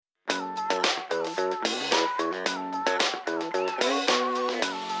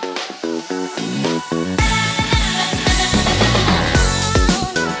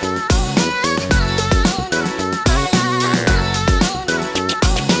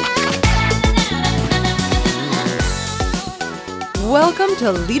Welcome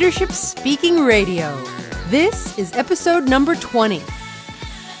to Leadership Speaking Radio. This is episode number 20.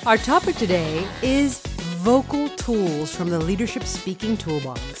 Our topic today is vocal tools from the Leadership Speaking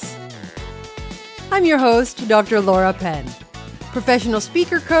Toolbox. I'm your host, Dr. Laura Penn, professional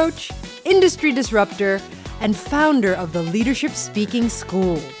speaker coach, industry disruptor, and founder of the Leadership Speaking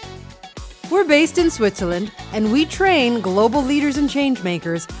School. We're based in Switzerland, and we train global leaders and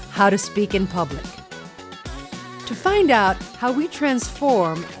changemakers how to speak in public. To find out how we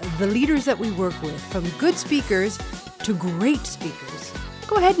transform the leaders that we work with from good speakers to great speakers,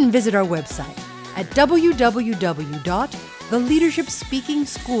 go ahead and visit our website at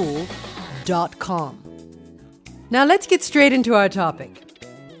www.theleadershipspeakingschool.com. Now let's get straight into our topic.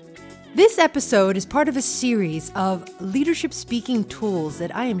 This episode is part of a series of leadership speaking tools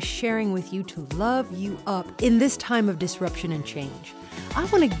that I am sharing with you to love you up in this time of disruption and change. I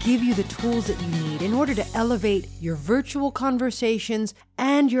want to give you the tools that you need in order to elevate your virtual conversations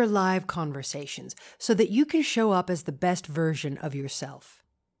and your live conversations so that you can show up as the best version of yourself.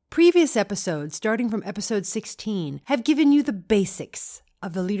 Previous episodes, starting from episode 16, have given you the basics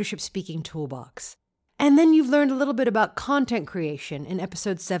of the Leadership Speaking Toolbox. And then you've learned a little bit about content creation in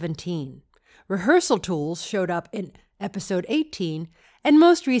episode 17. Rehearsal tools showed up in episode 18, and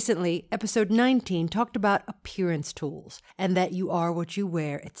most recently, episode 19 talked about appearance tools and that you are what you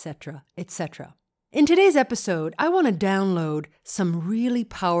wear, etc., etc. In today's episode, I want to download some really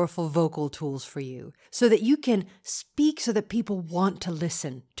powerful vocal tools for you so that you can speak so that people want to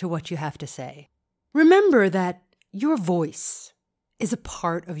listen to what you have to say. Remember that your voice is a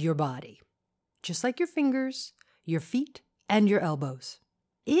part of your body, just like your fingers, your feet, and your elbows.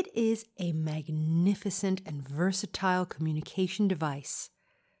 It is a magnificent and versatile communication device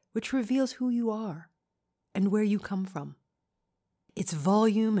which reveals who you are and where you come from. Its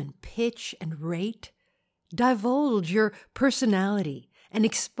volume and pitch and rate divulge your personality and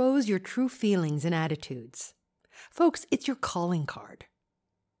expose your true feelings and attitudes. Folks, it's your calling card.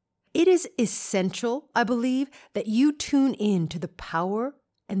 It is essential, I believe, that you tune in to the power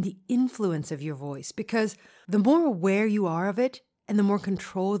and the influence of your voice, because the more aware you are of it and the more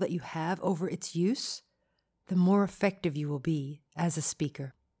control that you have over its use, the more effective you will be as a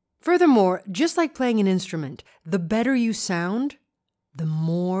speaker. Furthermore, just like playing an instrument, the better you sound, the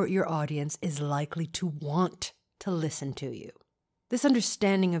more your audience is likely to want to listen to you. This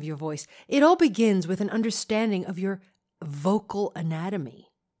understanding of your voice, it all begins with an understanding of your vocal anatomy.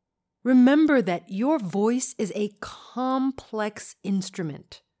 Remember that your voice is a complex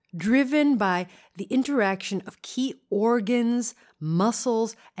instrument driven by the interaction of key organs,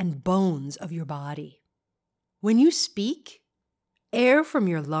 muscles, and bones of your body. When you speak, air from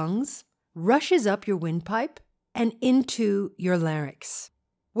your lungs rushes up your windpipe and into your larynx,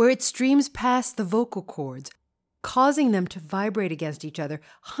 where it streams past the vocal cords, causing them to vibrate against each other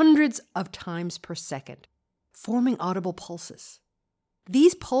hundreds of times per second, forming audible pulses.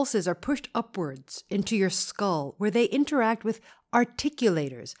 These pulses are pushed upwards into your skull, where they interact with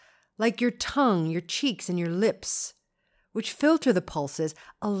articulators like your tongue, your cheeks, and your lips, which filter the pulses,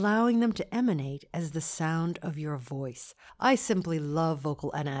 allowing them to emanate as the sound of your voice. I simply love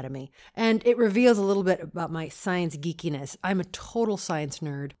vocal anatomy, and it reveals a little bit about my science geekiness. I'm a total science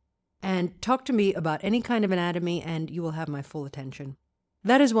nerd, and talk to me about any kind of anatomy and you will have my full attention.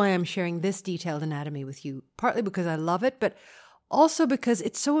 That is why I'm sharing this detailed anatomy with you, partly because I love it, but also because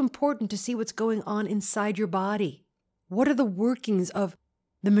it's so important to see what's going on inside your body. What are the workings of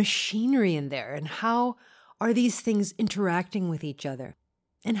the machinery in there, and how are these things interacting with each other?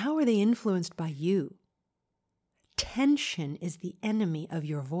 And how are they influenced by you? Tension is the enemy of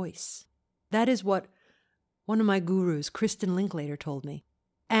your voice. That is what one of my gurus, Kristen Linklater, told me.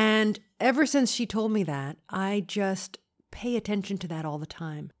 And ever since she told me that, I just pay attention to that all the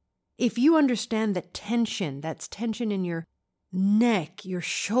time. If you understand that tension, that's tension in your neck, your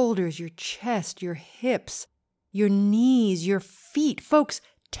shoulders, your chest, your hips, your knees, your feet. Folks,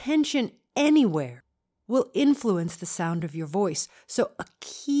 tension anywhere will influence the sound of your voice. So a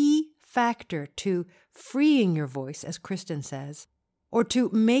key factor to freeing your voice, as Kristen says, or to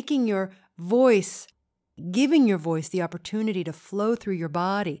making your voice, giving your voice the opportunity to flow through your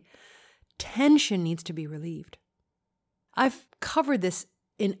body, tension needs to be relieved. I've covered this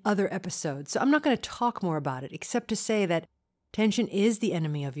in other episodes, so I'm not going to talk more about it, except to say that tension is the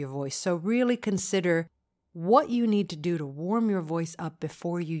enemy of your voice, so really consider what you need to do to warm your voice up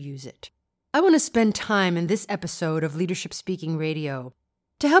before you use it. I want to spend time in this episode of Leadership Speaking Radio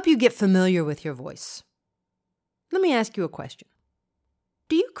to help you get familiar with your voice. Let me ask you a question.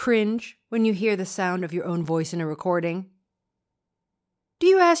 Do you cringe when you hear the sound of your own voice in a recording? Do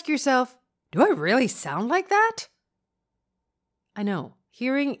you ask yourself, do I really sound like that? I know,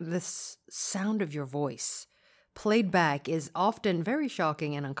 hearing the sound of your voice played back is often very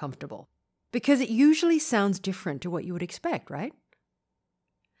shocking and uncomfortable because it usually sounds different to what you would expect, right?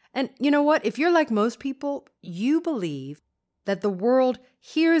 And you know what? If you're like most people, you believe that the world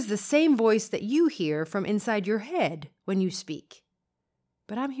hears the same voice that you hear from inside your head when you speak.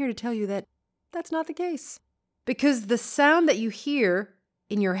 But I'm here to tell you that that's not the case. Because the sound that you hear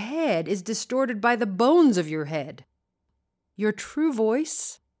in your head is distorted by the bones of your head. Your true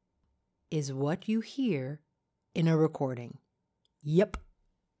voice is what you hear in a recording. Yep.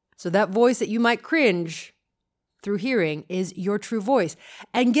 So that voice that you might cringe through hearing is your true voice.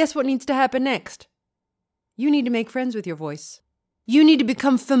 And guess what needs to happen next? You need to make friends with your voice. You need to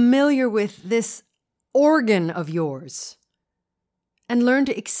become familiar with this organ of yours and learn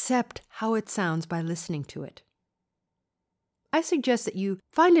to accept how it sounds by listening to it. I suggest that you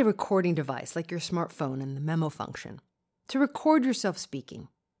find a recording device like your smartphone and the memo function to record yourself speaking.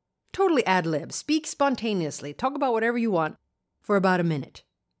 Totally ad lib. Speak spontaneously. Talk about whatever you want for about a minute.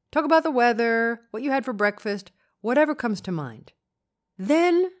 Talk about the weather, what you had for breakfast, whatever comes to mind.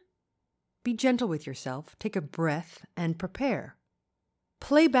 Then be gentle with yourself. Take a breath and prepare.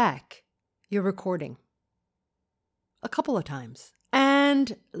 Play back your recording a couple of times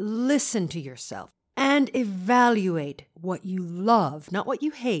and listen to yourself and evaluate what you love, not what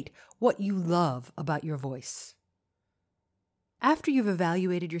you hate, what you love about your voice. After you've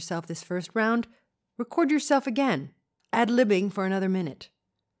evaluated yourself this first round, record yourself again, ad-libbing for another minute.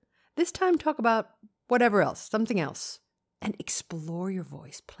 This time talk about whatever else, something else, and explore your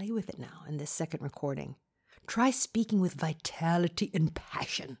voice. Play with it now in this second recording. Try speaking with vitality and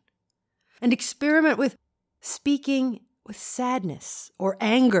passion. And experiment with speaking with sadness or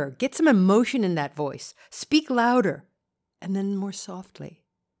anger. Get some emotion in that voice. Speak louder and then more softly.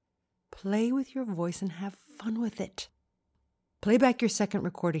 Play with your voice and have fun with it. Play back your second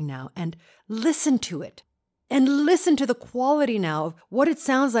recording now and listen to it. And listen to the quality now of what it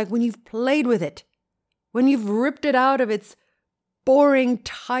sounds like when you've played with it. When you've ripped it out of its boring,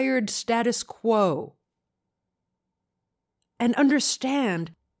 tired status quo. And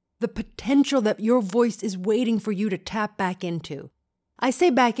understand the potential that your voice is waiting for you to tap back into. I say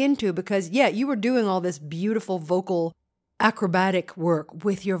back into because, you were doing all this beautiful vocal acrobatic work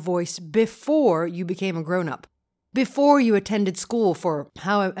with your voice before you became a grown-up. Before you attended school for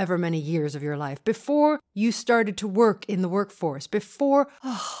however many years of your life, before you started to work in the workforce, before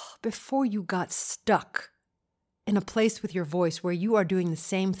you got stuck in a place with your voice where you are doing the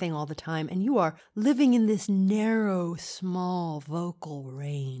same thing all the time and you are living in this narrow, small vocal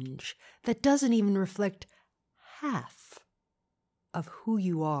range that doesn't even reflect half of who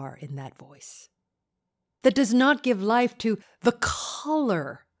you are in that voice. That does not give life to the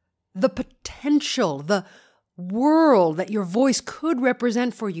color, the potential, the world that your voice could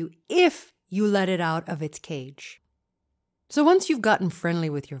represent for you if you let it out of its cage. So once you've gotten friendly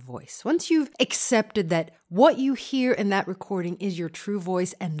with your voice, once you've accepted that what you hear in that recording is your true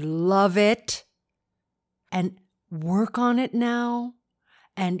voice and love it, and work on it now,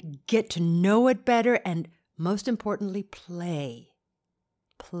 and get to know it better, and most importantly, play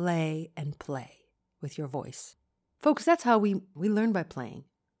with your voice. Folks, that's how we learn by playing.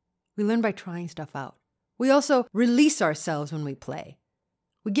 We learn by trying stuff out. We also release ourselves when we play.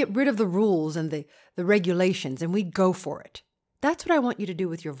 We get rid of the rules and the regulations and we go for it. That's what I want you to do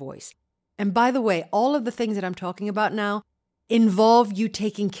with your voice. And by the way, all of the things that I'm talking about now involve you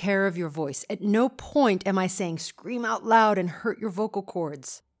taking care of your voice. At no point am I saying scream out loud and hurt your vocal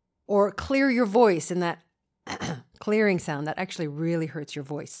cords or clear your voice in that clearing sound that actually really hurts your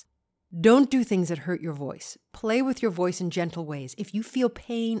voice. Don't do things that hurt your voice. Play with your voice in gentle ways. If you feel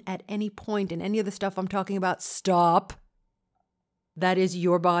pain at any point in any of the stuff I'm talking about, stop. That is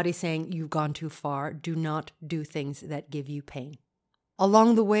your body saying you've gone too far. Do not do things that give you pain.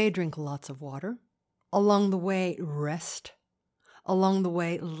 Along the way, drink lots of water. Along the way, rest. Along the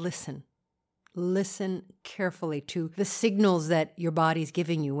way, listen. Listen carefully to the signals that your body's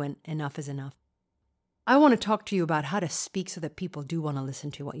giving you when enough is enough. I want to talk to you about how to speak so that people do want to listen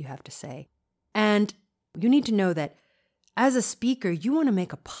to what you have to say. And you need to know that as a speaker, you want to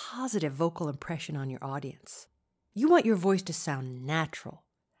make a positive vocal impression on your audience. You want your voice to sound natural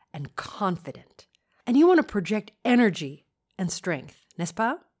and confident. And you want to project energy and strength, n'est-ce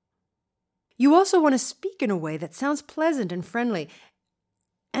pas? You also want to speak in a way that sounds pleasant and friendly.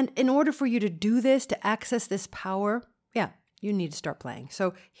 And in order for you to do this, to access this power, you need to start playing.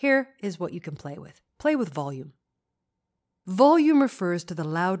 So here is what you can play with. Play with volume. Volume refers to the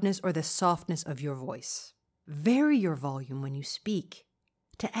loudness or the softness of your voice. Vary your volume when you speak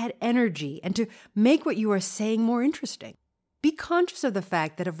to add energy and to make what you are saying more interesting. Be conscious of the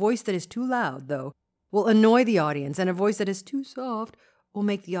fact that a voice that is too loud, though, will annoy the audience, and a voice that is too soft will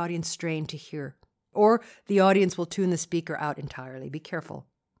make the audience strain to hear. Or the audience will tune the speaker out entirely. Be careful.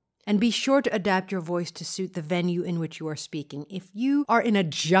 And be sure to adapt your voice to suit the venue in which you are speaking. If you are in a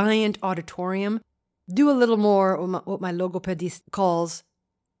giant auditorium, do a little more what my logopedist calls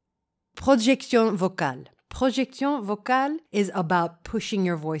projection vocale. Projection vocale is about pushing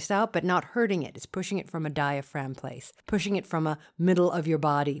your voice out, but not hurting it. It's pushing it from a diaphragm place, pushing it from a middle of your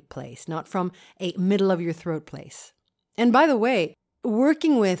body place, not from a middle of your throat place. And by the way,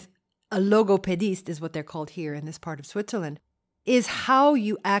 working with a logopedist is what they're called here in this part of Switzerland, is how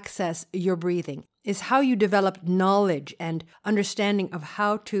you access your breathing, is how you develop knowledge and understanding of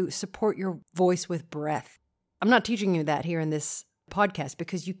how to support your voice with breath. I'm not teaching you that here in this podcast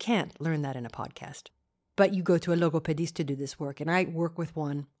because you can't learn that in a podcast. But you go to a logopedist to do this work, and I work with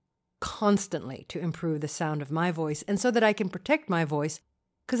one constantly to improve the sound of my voice and so that I can protect my voice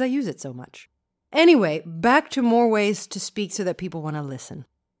because I use it so much. Anyway, back to more ways to speak so that people want to listen.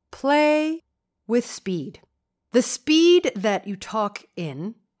 Play with speed. The speed that you talk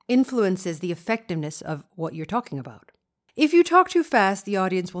in influences the effectiveness of what you're talking about. If you talk too fast, the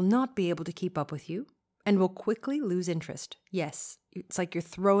audience will not be able to keep up with you and will quickly lose interest. Yes, it's like you're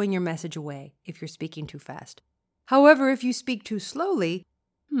throwing your message away if you're speaking too fast. However, if you speak too slowly,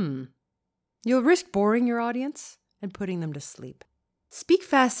 you'll risk boring your audience and putting them to sleep. Speak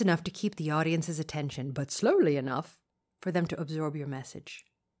fast enough to keep the audience's attention, but slowly enough for them to absorb your message.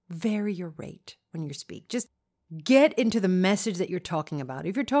 Vary your rate when you speak. Just get into the message that you're talking about.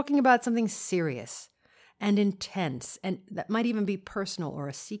 If you're talking about something serious and intense, and that might even be personal or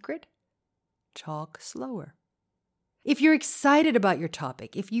a secret, talk slower. If you're excited about your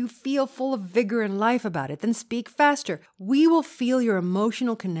topic, if you feel full of vigor and life about it, then speak faster. We will feel your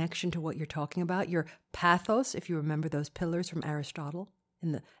emotional connection to what you're talking about, your pathos, if you remember those pillars from Aristotle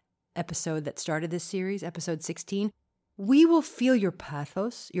in the episode that started this series, episode 16. We will feel your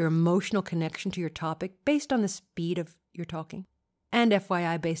pathos, your emotional connection to your topic based on the speed of your talking, and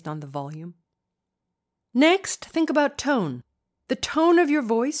FYI, based on the volume. Next, think about tone. The tone of your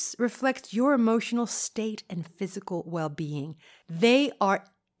voice reflects your emotional state and physical well-being. They are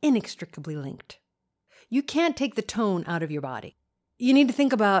inextricably linked. You can't take the tone out of your body. You need to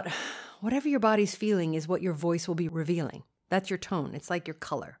think about whatever your body's feeling is what your voice will be revealing. That's your tone. It's like your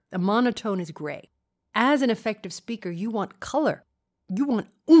color. A monotone is gray. As an effective speaker, you want color. You want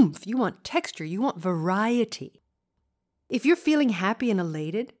oomph. You want texture. You want variety. If you're feeling happy and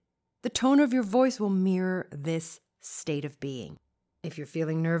elated, the tone of your voice will mirror this state of being. If you're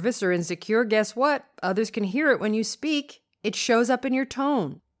feeling nervous or insecure, guess what? Others can hear it when you speak. It shows up in your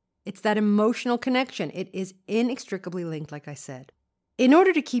tone. It's that emotional connection. It is inextricably linked, like I said. In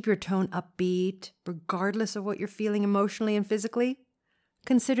order to keep your tone upbeat, regardless of what you're feeling emotionally and physically,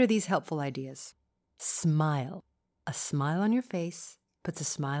 consider these helpful ideas. Smile. A smile on your face puts a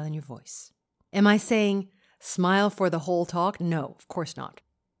smile in your voice. Am I saying smile for the whole talk? No, of course not.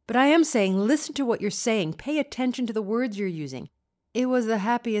 But I am saying, listen to what you're saying. Pay attention to the words you're using. It was the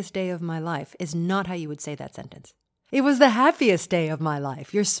happiest day of my life is not how you would say that sentence. It was the happiest day of my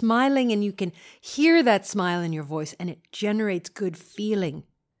life. You're smiling and you can hear that smile in your voice and it generates good feeling.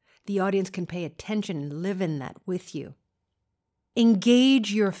 The audience can pay attention and live in that with you.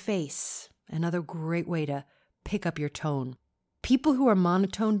 Engage your face. Another great way to pick up your tone. People who are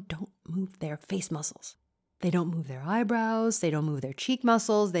monotone don't move their face muscles. They don't move their eyebrows, they don't move their cheek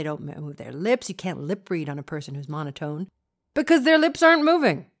muscles, they don't move their lips. You can't lip read on a person who's monotone because their lips aren't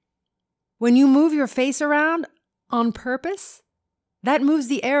moving. When you move your face around on purpose, that moves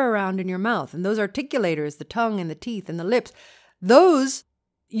the air around in your mouth. And those articulators, the tongue and the teeth and the lips,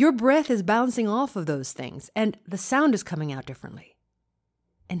 your breath is bouncing off of those things and the sound is coming out differently.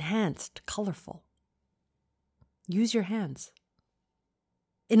 Enhanced, colorful. Use your hands.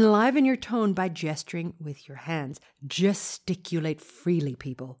 Enliven your tone by gesturing with your hands. Gesticulate freely,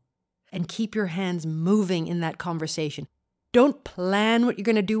 people. And keep your hands moving in that conversation. Don't plan what you're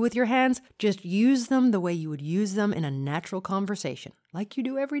going to do with your hands. Just use them the way you would use them in a natural conversation, like you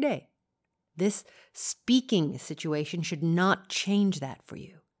do every day. This speaking situation should not change that for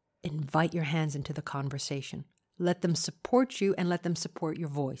you. Invite your hands into the conversation. Let them support you and let them support your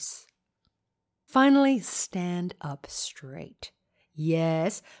voice. Finally, stand up straight.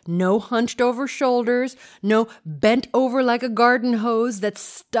 Yes, no hunched over shoulders, no bent over like a garden hose that's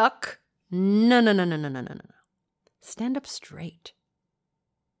stuck. No. Stand up straight.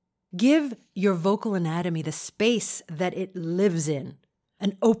 Give your vocal anatomy the space that it lives in,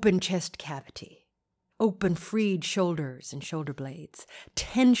 an open chest cavity. open, freed shoulders and shoulder blades.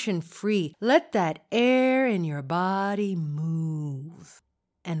 Tension free. Let that air in your body move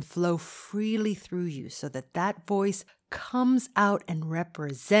and flow freely through you so that that voice comes out and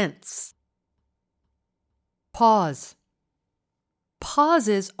represents. Pause.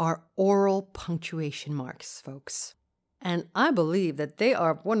 Pauses are oral punctuation marks, folks. And I believe that they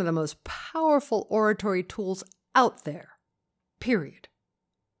are one of the most powerful oratory tools out there. Period.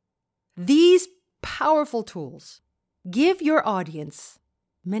 These powerful tools give your audience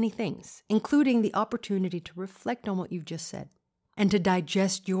many things, including the opportunity to reflect on what you've just said and to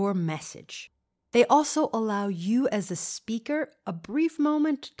digest your message. They also allow you as a speaker a brief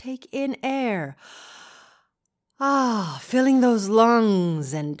moment to take in air. Filling those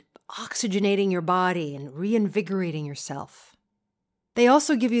lungs and oxygenating your body and reinvigorating yourself. They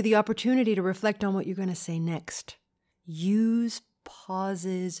also give you the opportunity to reflect on what you're going to say next. Use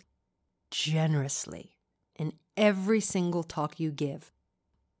pauses generously in every single talk you give.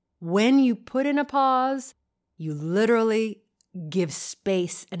 When you put in a pause, you literally give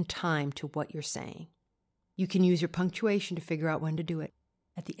space and time to what you're saying. You can use your punctuation to figure out when to do it.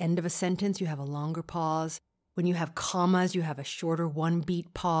 At the end of a sentence, you have a longer pause. When you have commas, you have a shorter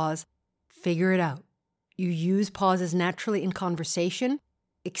one-beat pause. Figure it out. You use pauses naturally in conversation.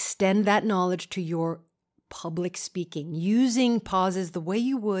 Extend that knowledge to your public speaking, using pauses the way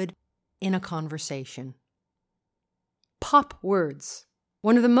you would in a conversation. Pop words.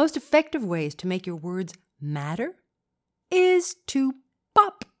 One of the most effective ways to make your words matter is to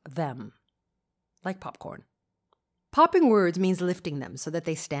pop them, like popcorn. Popping words means lifting them so that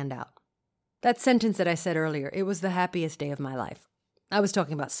they stand out. That sentence that I said earlier, it was the happiest day of my life. I was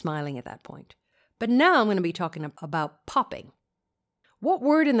talking about smiling at that point. But now I'm going to be talking about popping. What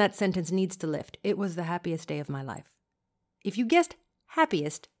word in that sentence needs to lift? It was the happiest day of my life. If you guessed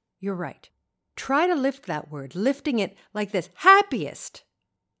happiest, you're right. Try to lift that word, lifting it like this. Happiest.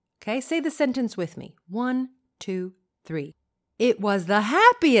 Okay, say the sentence with me. 1, 2, 3. It was the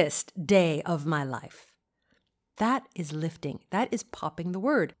happiest day of my life. That is lifting. That is popping the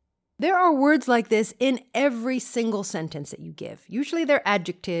word. There are words like this in every single sentence that you give. Usually they're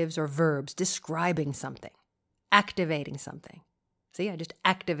adjectives or verbs describing something, activating something. See, I just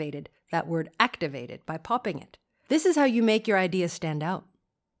activated that word activated by popping it. This is how you make your ideas stand out,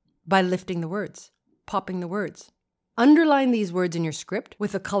 by lifting the words, popping the words. Underline these words in your script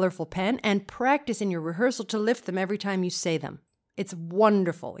with a colorful pen and practice in your rehearsal to lift them every time you say them. It's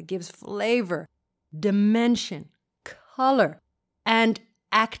wonderful. It gives flavor, dimension, color, and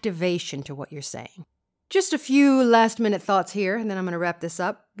activation to what you're saying. Just a few last-minute thoughts here, and then I'm going to wrap this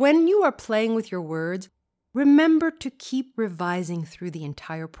up. When you are playing with your words, remember to keep revising through the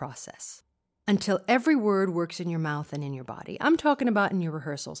entire process until every word works in your mouth and in your body. I'm talking about in your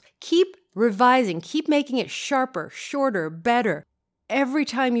rehearsals. Keep revising. Keep making it sharper, shorter, better. Every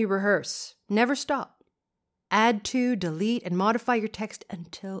time you rehearse, never stop. Add to, delete, and modify your text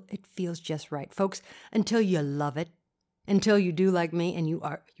until it feels just right. Folks, until you love it. Until you do like me and you've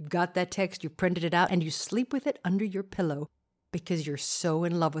got that text, you printed it out, and you sleep with it under your pillow because you're so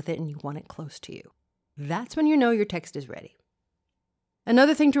in love with it and you want it close to you. That's when you know your text is ready.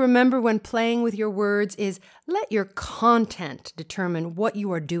 Another thing to remember when playing with your words is let your content determine what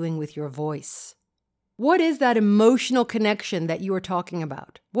you are doing with your voice. What is that emotional connection that you are talking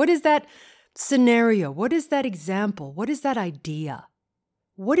about? What is that scenario? What is that example? What is that idea?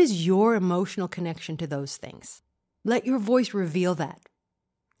 What is your emotional connection to those things? Let your voice reveal that.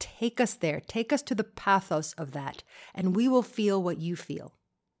 Take us there. Take us to the pathos of that, and we will feel what you feel.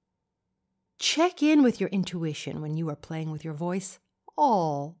 Check in with your intuition when you are playing with your voice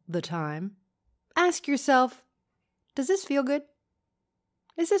all the time. Ask yourself, does this feel good?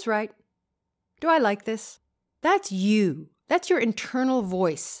 Is this right? Do I like this? That's you. That's your internal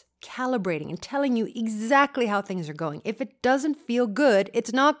voice calibrating and telling you exactly how things are going. If it doesn't feel good,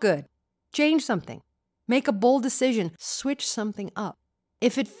 it's not good. Change something. Make a bold decision. Switch something up.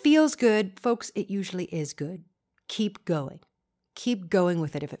 If it feels good, folks, it usually is good. Keep going. Keep going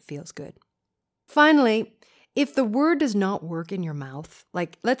with it if it feels good. Finally, if the word does not work in your mouth,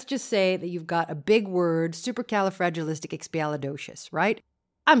 like let's just say that you've got a big word, supercalifragilisticexpialidocious, right?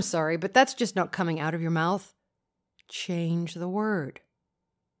 I'm sorry, but that's just not coming out of your mouth. Change the word.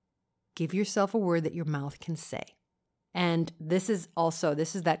 Give yourself a word that your mouth can say. And this is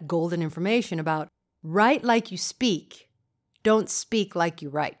that golden information about write like you speak. Don't speak like you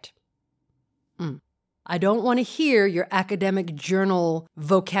write. I don't want to hear your academic journal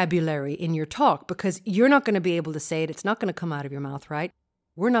vocabulary in your talk because you're not going to be able to say it. It's not going to come out of your mouth, right?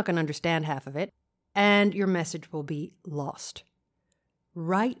 We're not going to understand half of it, and your message will be lost.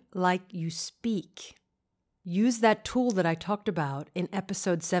 Write like you speak. Use that tool that I talked about in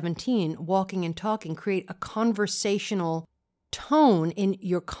episode 17, Walking and Talking. Create a conversational tone in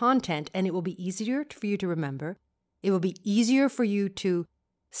your content, and it will be easier for you to remember. It will be easier for you to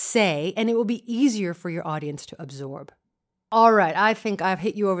say, and it will be easier for your audience to absorb. All right, I think I've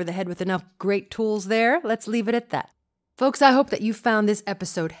hit you over the head with enough great tools there. Let's leave it at that. Folks, I hope that you found this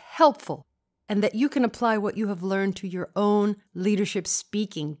episode helpful and that you can apply what you have learned to your own leadership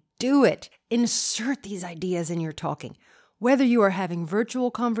speaking. Do it. Insert these ideas in your talking. Whether you are having virtual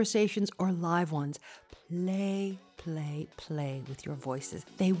conversations or live ones, play with your voices.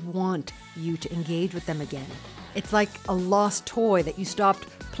 They want you to engage with them again. It's like a lost toy that you stopped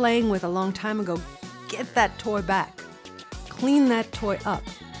playing with a long time ago. Get that toy back. Clean that toy up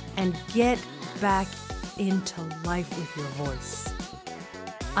and get back into life with your voice.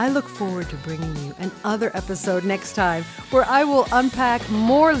 I look forward to bringing you another episode next time where I will unpack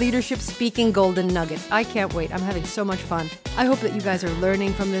more leadership speaking golden nuggets. I can't wait. I'm having so much fun. I hope that you guys are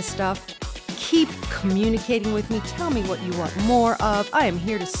learning from this stuff. Keep communicating with me. Tell me what you want more of. I am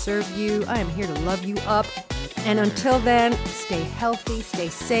here to serve you. I am here to love you up. And until then, stay healthy, stay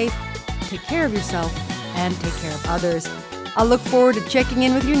safe, take care of yourself, and take care of others. I'll look forward to checking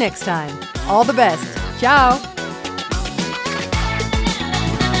in with you next time. All the best. Ciao.